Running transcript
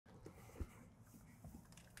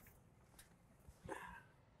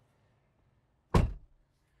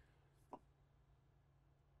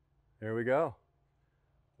There we go.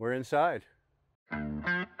 We're inside.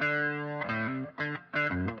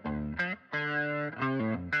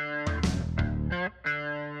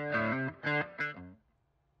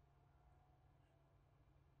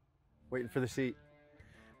 Waiting for the seat.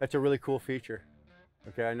 That's a really cool feature.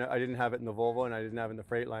 Okay, I know I didn't have it in the Volvo and I didn't have it in the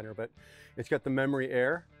Freightliner, but it's got the memory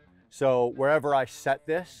air. So wherever I set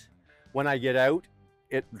this, when I get out,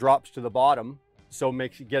 it drops to the bottom, so it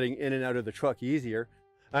makes getting in and out of the truck easier.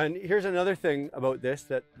 And here's another thing about this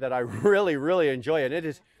that I really enjoy, and it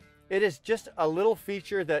is just a little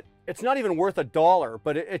feature that it's not even worth $1,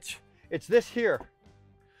 but it's this here.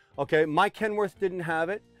 Okay, my Kenworth didn't have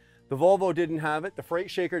it, the Volvo didn't have it, the Freight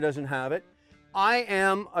Shaker doesn't have it. I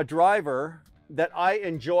am a driver that I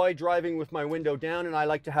enjoy driving with my window down, and I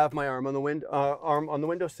like to have my arm on the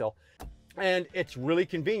windowsill. And it's really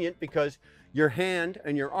convenient because your hand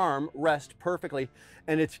and your arm rest perfectly,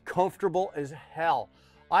 and it's comfortable as hell.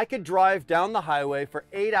 I could drive down the highway for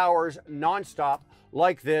 8 hours nonstop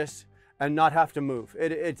like this and not have to move.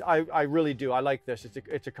 I really do. I like this.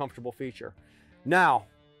 It's a comfortable feature. Now,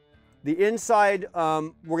 the inside,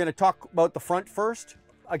 we're going to talk about the front first.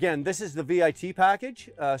 Again, this is the VIT package,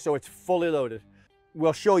 so it's fully loaded.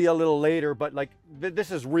 We'll show you a little later, but like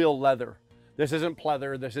this is real leather. This isn't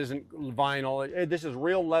pleather, this isn't vinyl. This is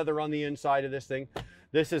real leather on the inside of this thing.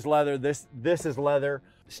 This is leather, this is leather.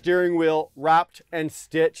 Steering wheel wrapped and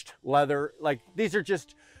stitched leather. Like these are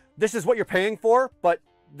just, this is what you're paying for, but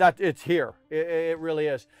that it's here. It really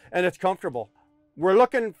is. And it's comfortable. We're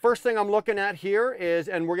looking, first thing I'm looking at here is,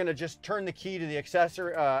 and we're gonna just turn the key to the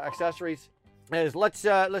accessories, is let's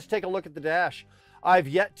take a look at the dash. I've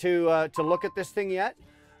yet to look at this thing yet,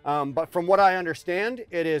 but from what I understand,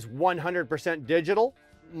 it is 100% digital.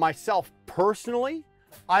 Myself personally,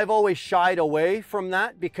 I've always shied away from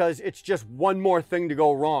that because it's just one more thing to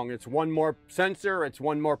go wrong. It's one more sensor, it's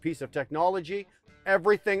one more piece of technology.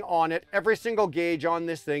 Everything on it, every single gauge on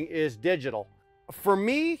this thing is digital. For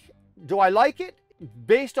me, do I like it?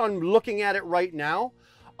 Based on looking at it right now,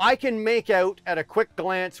 I can make out at a quick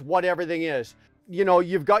glance what everything is. You know,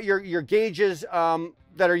 you've got your gauges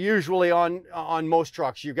that are usually on most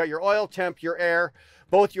trucks. You've got your oil temp, your air,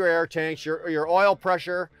 both your air tanks, your oil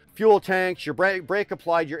pressure, fuel tanks, your brake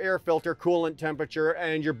applied, your air filter, coolant temperature,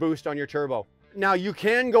 and your boost on your turbo. Now you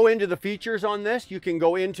can go into the features on this. You can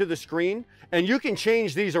go into the screen and you can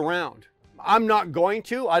change these around. I'm not going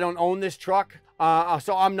to. I don't own this truck,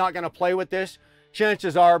 so I'm not going to play with this.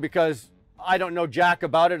 Chances are, because I don't know jack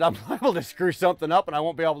about it, I'm liable to screw something up and I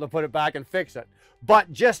won't be able to put it back and fix it.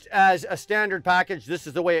 But just as a standard package, this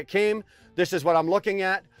is the way it came. This is what I'm looking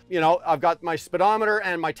at. You know, I've got my speedometer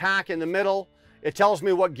and my tach in the middle. It tells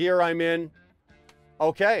me what gear I'm in.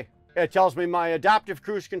 Okay. It tells me my adaptive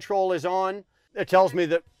cruise control is on. It tells me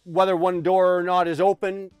that whether one door or not is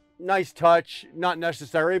open. Nice touch. Not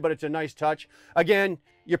necessary, but it's a nice touch. Again,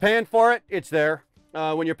 you're paying for it, it's there.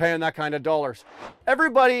 When you're paying that kind of dollars.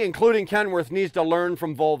 Everybody, including Kenworth, needs to learn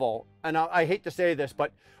from Volvo. And I hate to say this,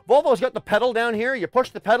 but Volvo's got the pedal down here. You push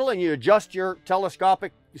the pedal and you adjust your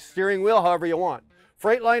telescopic steering wheel however you want.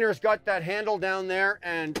 Freightliner's got that handle down there,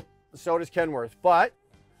 and so does Kenworth. But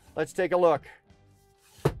let's take a look.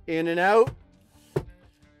 In and out,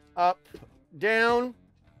 up, down.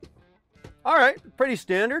 All right, pretty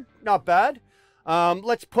standard, not bad.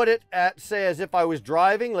 Let's put it at, say, as if I was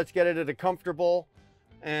driving. Let's get it at a comfortable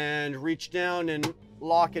and reach down and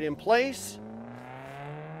lock it in place.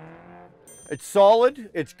 It's solid,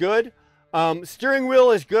 it's good. Steering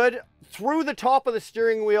wheel is good. Through the top of the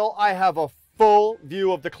steering wheel, I have a full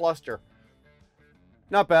view of the cluster.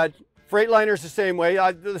 Not bad. Freightliner's the same way.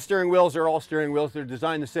 The steering wheels are all steering wheels. They're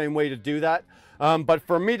designed the same way to do that. But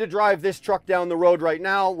for me to drive this truck down the road right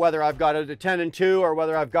now, whether I've got a 10 and 2 or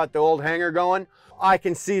whether I've got the old hanger going, I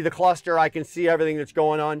can see the cluster. I can see everything that's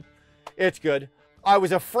going on. It's good. I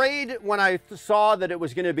was afraid when I saw that it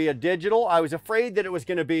was going to be a digital, I was afraid that it was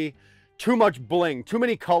going to be too much bling, too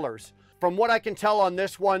many colors. From what I can tell on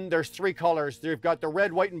this one, there's 3 colors. They've got the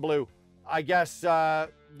red, white, and blue. I guess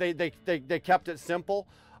they kept it simple.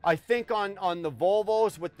 I think on the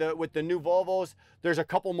Volvos, with the new Volvos, there's a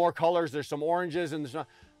couple more colors. There's some oranges and there's not,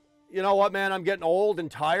 you know what, man, I'm getting old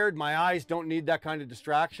and tired. My eyes don't need that kind of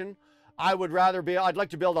distraction. I'd like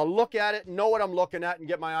to be able to look at it, know what I'm looking at, and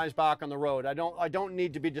get my eyes back on the road. I don't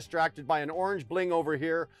need to be distracted by an orange bling over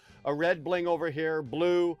here, a red bling over here,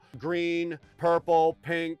 blue, green, purple,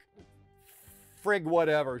 pink, frig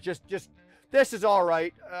whatever. Just this is all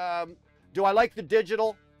right. Do I like the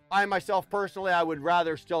digital? I myself personally, I would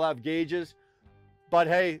rather still have gauges, but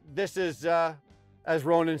hey, this is, as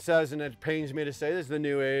Ronan says, and it pains me to say, this is the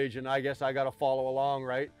new age, and I guess I got to follow along,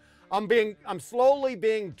 right? I'm slowly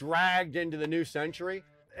being dragged into the new century.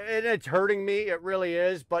 And it's hurting me, it really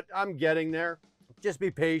is, but I'm getting there. Just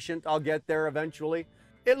be patient, I'll get there eventually.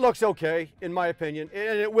 It looks okay, in my opinion,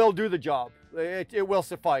 and it will do the job. It will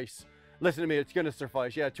suffice. Listen to me, it's gonna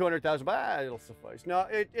suffice. Yeah, 200,000, but it'll suffice. No,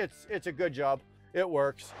 it's a good job. It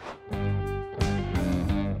works.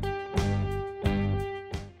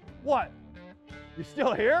 What? You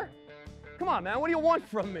still here? Come on, man, what do you want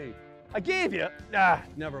from me? I gave you.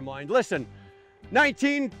 Never mind. Listen,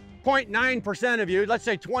 19.9% of you, let's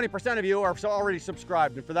say 20% of you are already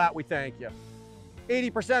subscribed, and for that we thank you.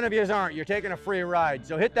 80% of you aren't. You're taking a free ride.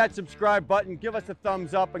 So hit that subscribe button, give us a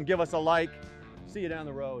thumbs up, and give us a like. See you down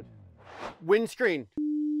the road. Windscreen.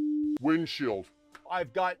 Windshield.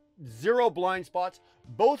 I've got 0 blind spots.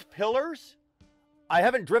 Both pillars, I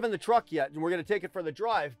haven't driven the truck yet, and we're gonna take it for the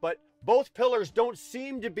drive, but both pillars don't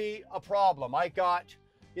seem to be a problem. I got,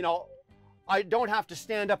 you know, I don't have to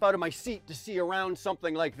stand up out of my seat to see around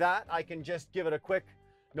something like that. I can just give it a quick,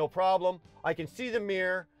 no problem. I can see the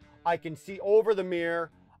mirror. I can see over the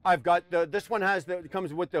mirror. I've got this one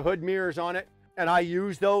comes with the hood mirrors on it, and I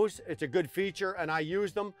use those. It's a good feature, and I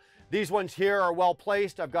use them. These ones here are well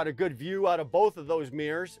placed. I've got a good view out of both of those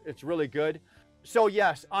mirrors. It's really good. So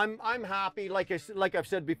yes, I'm happy. Like I've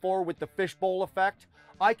said before, with the fishbowl effect,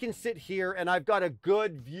 I can sit here and I've got a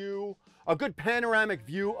good view, a good panoramic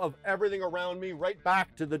view of everything around me, right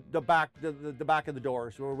back to the back of the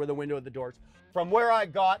doors, or where the window of the doors. From where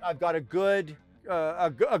I've got a good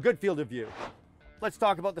field of view. Let's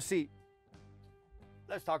talk about the seat.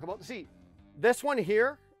 Let's talk about the seat. This one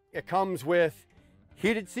here, it comes with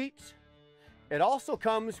heated seats. It also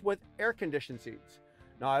comes with air-conditioned seats.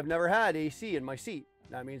 Now, I've never had AC in my seat.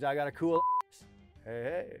 That means I got a cool ass.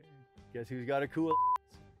 Hey, guess who's got a cool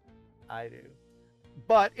ass? I do.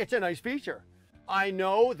 But it's a nice feature. I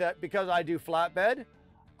know that because I do flatbed,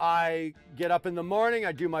 I get up in the morning,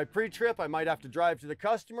 I do my pre-trip, I might have to drive to the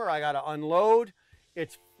customer, I gotta unload.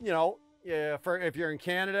 It's, you know, if you're in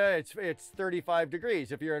Canada, it's 35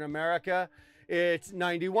 degrees. If you're in America, it's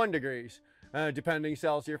 91 degrees, depending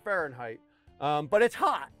Celsius or Fahrenheit. But it's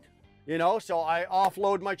hot. You know, so I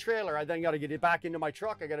offload my trailer. I then got to get it back into my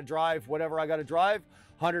truck. I got to drive whatever I got to drive,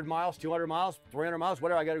 100 miles, 200 miles, 300 miles,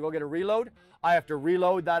 whatever. I got to go get a reload. I have to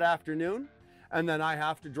reload that afternoon, and then I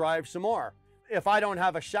have to drive some more. If I don't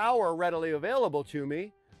have a shower readily available to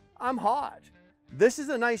me, I'm hot. This is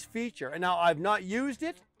a nice feature. And now I've not used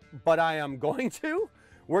it, but I am going to.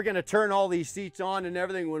 We're going to turn all these seats on and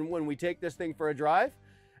everything when we take this thing for a drive.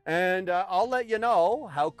 And I'll let you know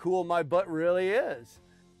how cool my butt really is.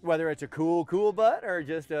 Whether it's a cool butt or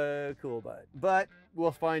just a cool butt. But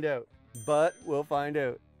we'll find out. But we'll find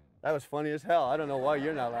out. That was funny as hell. I don't know why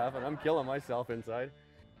you're not laughing. I'm killing myself inside.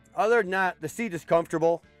 Other than that, the seat is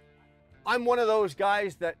comfortable. I'm one of those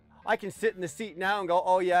guys that I can sit in the seat now and go,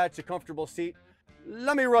 oh yeah, it's a comfortable seat.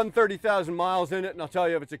 Let me run 30,000 miles in it and I'll tell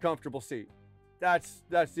you if it's a comfortable seat. That's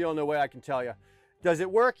the only way I can tell you. Does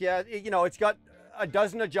it work? Yeah, you know, it's got a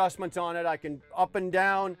dozen adjustments on it. I can up and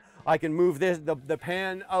down. I can move the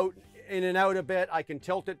pan out in and out a bit. I can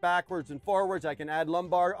tilt it backwards and forwards. I can add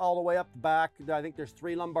lumbar all the way up the back. I think there's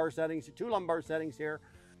 2 lumbar settings here.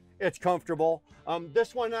 It's comfortable.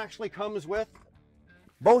 This one actually comes with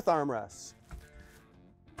both armrests.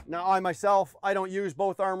 Now I myself, I don't use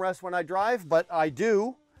both armrests when I drive, but I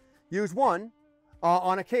do use one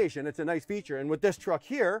on occasion. It's a nice feature. And with this truck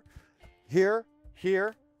here,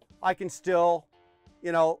 I can still,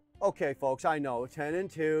 you know, okay, folks, I know 10 and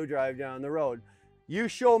 2 drive down the road. You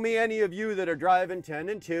show me any of you that are driving 10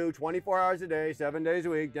 and 2, 24 hours a day, 7 days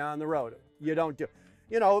a week down the road. You don't do,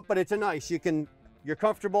 you know, but it's a nice, you're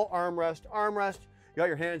comfortable, armrest, you got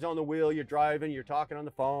your hands on the wheel, you're driving, you're talking on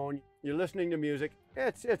the phone, you're listening to music.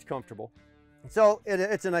 It's comfortable. So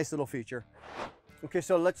it's a nice little feature. Okay,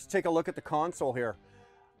 so let's take a look at the console here.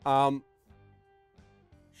 Shut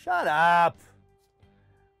up.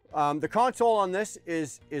 The console on this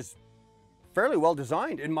is fairly well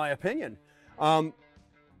designed, in my opinion.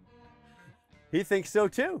 He thinks so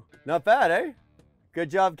too. Not bad, eh? Good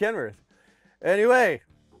job, Kenworth. Anyway,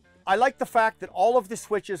 I like the fact that all of the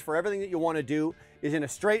switches for everything that you want to do is in a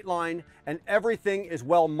straight line and everything is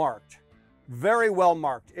well marked. Very well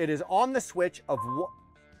marked. It is on the switch of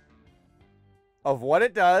what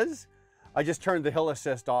it does. I just turned the hill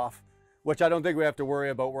assist off, which I don't think we have to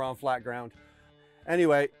worry about. We're on flat ground.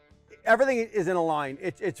 Anyway, everything is in a line.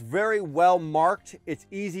 It's very well marked. It's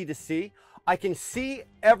easy to see. I can see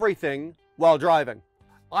everything while driving.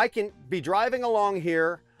 I can be driving along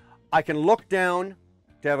here. I can look down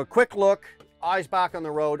to have a quick look, eyes back on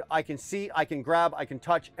the road. I can see, I can grab, I can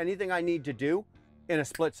touch anything I need to do in a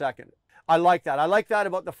split second. I like that. I like that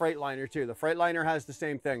about the Freightliner too. The Freightliner has the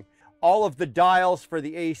same thing. All of the dials for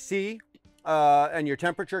the AC and your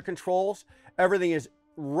temperature controls, everything is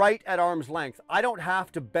right at arm's length. I don't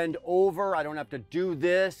have to bend over. I don't have to do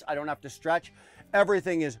this. I don't have to stretch.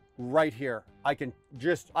 Everything is right here. I can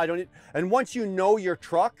just, and once you know your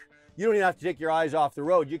truck, you don't even have to take your eyes off the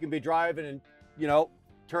road. You can be driving and, you know,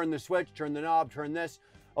 turn the switch, turn the knob, turn this.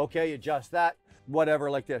 Okay, adjust that, whatever,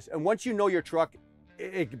 like this. And once you know your truck,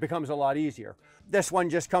 it becomes a lot easier. This one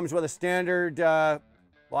just comes with a standard,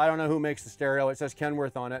 well, I don't know who makes the stereo. It says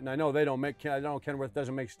Kenworth on it, and I know they don't make, I know Kenworth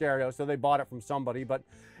doesn't make stereo, so they bought it from somebody, but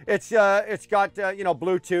it's got, you know,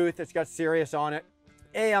 Bluetooth, it's got Sirius on it,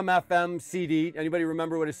 AM, FM, CD. Anybody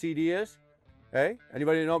remember what a CD is? Hey,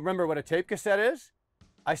 anybody remember what a tape cassette is?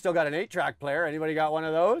 I still got an 8-track player. Anybody got one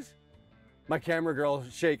of those? My camera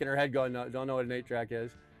girl's shaking her head going, no, don't know what an 8-track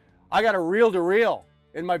is. I got a reel-to-reel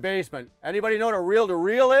in my basement. Anybody know what a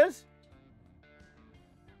reel-to-reel is?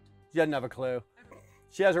 She doesn't have a clue.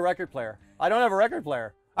 She has a record player. I don't have a record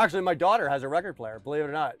player. Actually, my daughter has a record player, believe it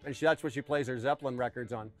or not. And that's what she plays her Zeppelin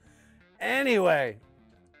records on. Anyway,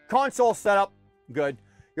 console setup, good.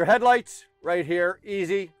 Your headlights right here,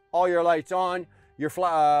 easy. All your lights on. Your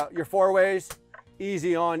four-ways,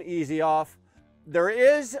 easy on, easy off. There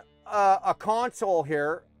is a console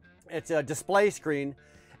here. It's a display screen,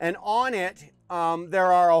 and on it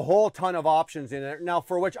there are a whole ton of options in it now,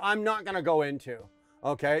 for which I'm not going to go into.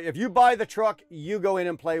 Okay, if you buy the truck, you go in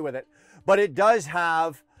and play with it, but it does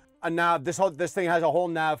have a nav. This thing has a whole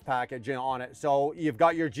nav package on it, so you've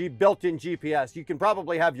got your built-in GPS. You can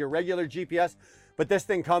probably have your regular GPS, but this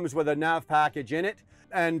thing comes with a nav package in it.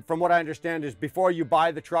 And from what I understand is before you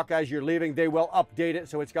buy the truck, as you're leaving, they will update it.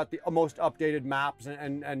 So it's got the most updated maps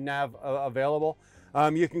and nav available.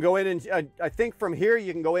 You can go in and I think from here,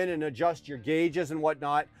 you can go in and adjust your gauges and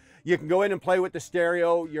whatnot. You can go in and play with the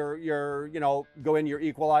stereo, you know, go in your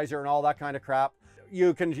equalizer and all that kind of crap.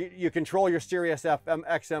 You control your Sirius FM,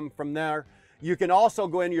 XM from there. You can also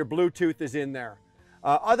go in, your Bluetooth is in there.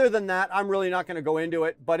 Other than that, I'm really not going to go into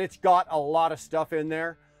it, but it's got a lot of stuff in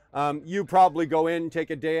there. You probably go in,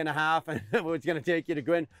 take a day and a half, and it's going to take you to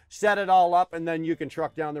go in, set it all up, and then you can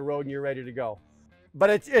truck down the road and you're ready to go.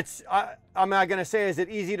 But I'm not going to say, is it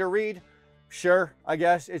easy to read? Sure, I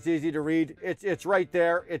guess it's easy to read. It's right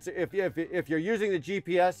there. If you're using the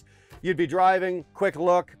GPS, you'd be driving, quick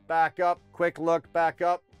look, back up, quick look, back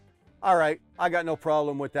up. All right, I got no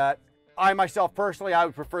problem with that. I myself personally, I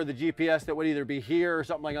would prefer the GPS that would either be here or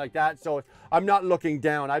something like that. So I'm not looking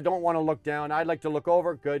down. I don't want to look down. I'd like to look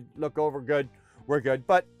over, good, look over, good, we're good.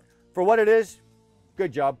 But for what it is,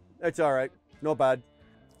 good job. It's all right, no bad.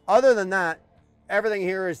 Other than that, everything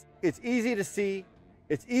here it's easy to see.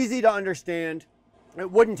 It's easy to understand.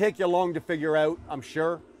 It wouldn't take you long to figure out, I'm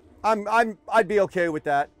sure. I'd be okay with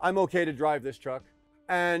that. I'm okay to drive this truck.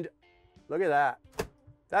 And look at that.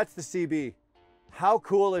 That's the CB. How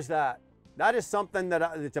cool is that? That is something that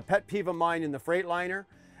it's a pet peeve of mine in the Freightliner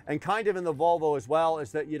and kind of in the Volvo as well,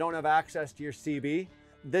 is that you don't have access to your CB.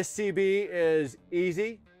 This CB is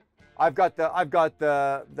easy. I've got the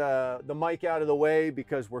mic out of the way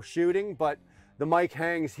because we're shooting, but the mic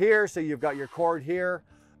hangs here, so you've got your cord here.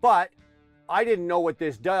 But I didn't know what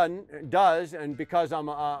this does, and because I'm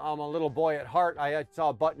a little boy at heart, I saw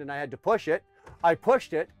a button and I had to push it. I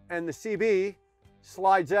pushed it, and the CB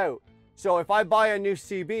slides out. So if I buy a new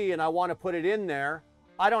CB and I want to put it in there,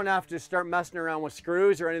 I don't have to start messing around with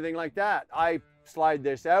screws or anything like that. I slide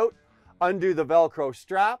this out, undo the Velcro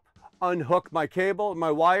strap, unhook my cable,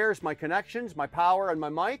 my wires, my connections, my power, and my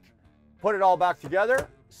mic, put it all back together,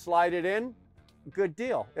 slide it in, good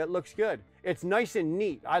deal. It looks good. It's nice and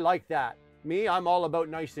neat. I like that. Me, I'm all about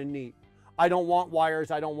nice and neat. I don't want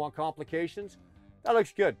wires. I don't want complications. That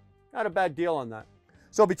looks good. Not a bad deal on that.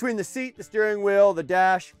 So between the seat, the steering wheel, the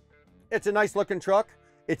dash, it's a nice looking truck.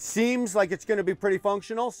 It seems like it's going to be pretty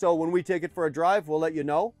functional. So when we take it for a drive, we'll let you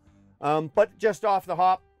know. But just off the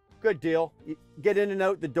hop, good deal. You get in and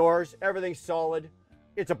out the doors, everything's solid.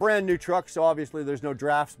 It's a brand new truck, so obviously there's no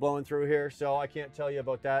drafts blowing through here, so I can't tell you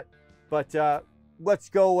about that. But let's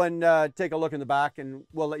go and take a look in the back and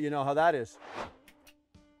we'll let you know how that is.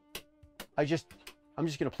 I'm just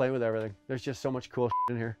going to play with everything. There's just so much cool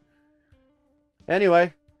shit in here.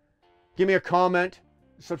 Anyway, give me a comment.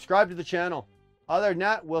 Subscribe to the channel. Other than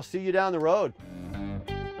that, we'll see you down the road.